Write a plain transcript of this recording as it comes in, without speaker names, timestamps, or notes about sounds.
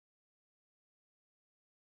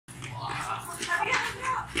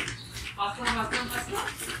Faster, faster, faster.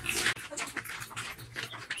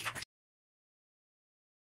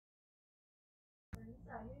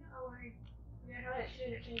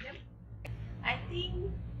 I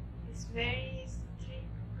think it's very strict.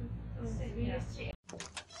 Very strict.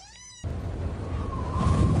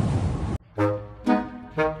 Good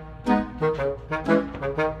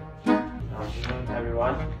afternoon,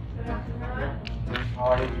 everyone. How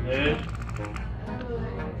are you today?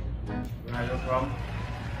 Where are you from?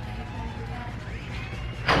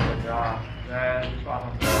 Yeah, where which part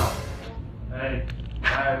of Jakarta? Hey,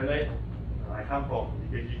 where are you late? I come from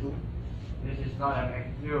EKG2. This is not an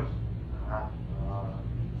excuse.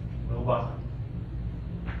 No bus.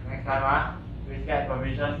 Next time, please get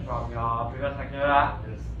permission from your previous lecturer.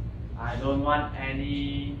 Yes. I don't want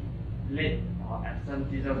any late or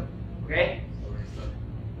absenteeism. Okay? Sorry, sir.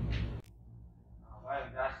 Why are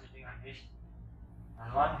you guys sitting like this? I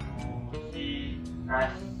want to see you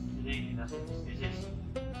guys sitting in the same spaces.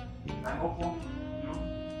 I move you,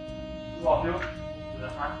 two of you, to the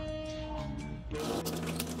front.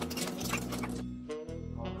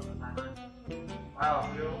 Five of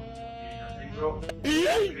you in the same group.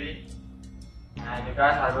 Three. And you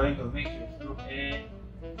guys are going to mix with group A.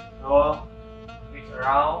 So, mix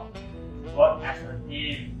around, work as a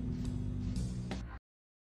team.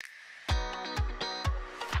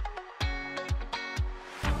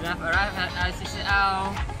 We have arrived at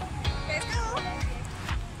ICCL. Let's go.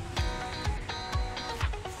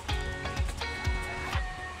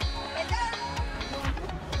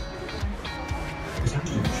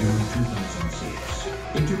 Established in June 2006,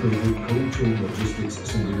 Integrated Cold Chain Logistics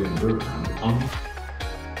Assembly and Program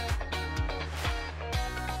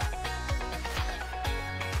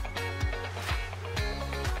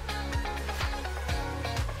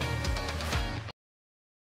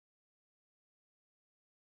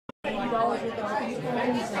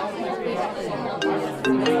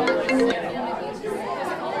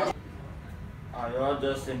You all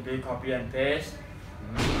just simply copy and paste.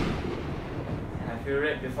 Have you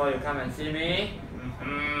read before you come and see me?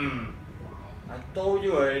 I told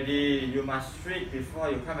you already, you must read before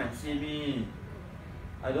you come and see me.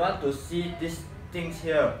 I don't want to see these things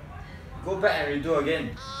here. Go back and redo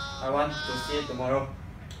again. I want to see it tomorrow.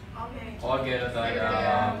 Okay. Okay, Dr.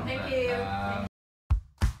 Adam. Thank you.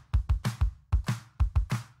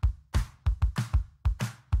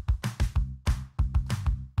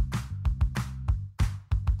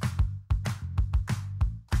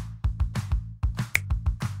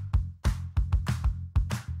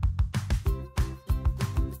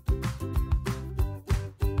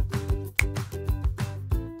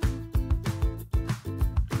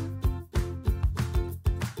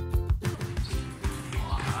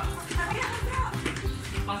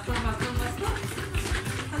 Faster, faster,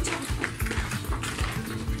 faster.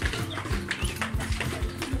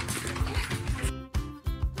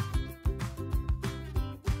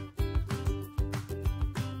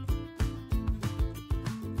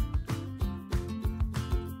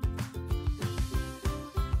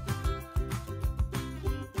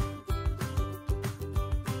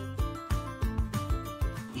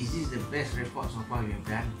 Is this the best report so far you have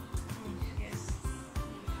done? Yes.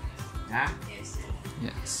 Huh? Yes.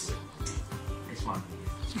 Yes. This one.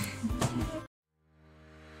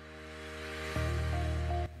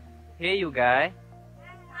 Hey you guys,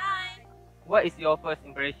 Hi. what is your first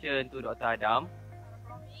impression to Dr. Adam?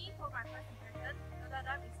 For me, for my first impression, Dr.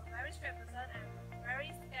 Adam is a very straight person and very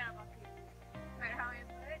scared about it. But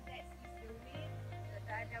however, that is the way Dr.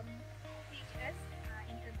 Adam teaches us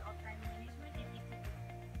in terms of time management and ethics.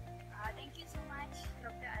 Thank you so much,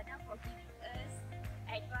 Dr. Adam, for giving us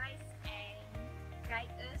advice and guide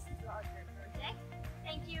us throughout the project.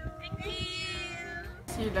 Thank you. Thank you.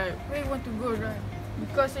 See, like, where you want to go, right?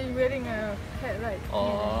 Because he's wearing a hat, right?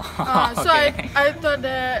 Oh, So okay. I thought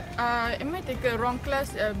that I might take a wrong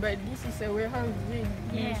class, but this is a warehousing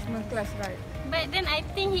management class, right? But then I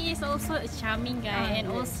think he is also a charming guy and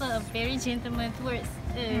also a very gentleman towards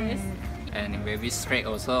us. And very straight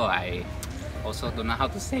also. I also don't know how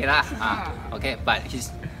to say that. Okay, but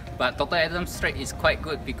Dr. Adam's straight is quite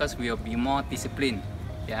good because we will be more disciplined.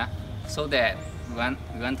 Yeah, so that we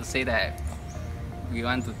want to say that we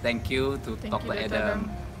want to thank you to Dr. Adam.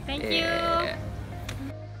 Thank you.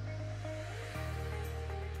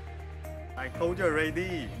 I told you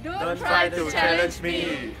already. Don't try to challenge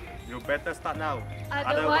me. You better start now.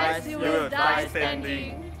 Otherwise, you will die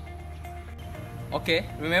standing. Okay,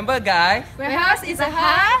 remember guys, Warehouse is a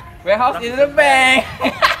heart. warehouse is a bank.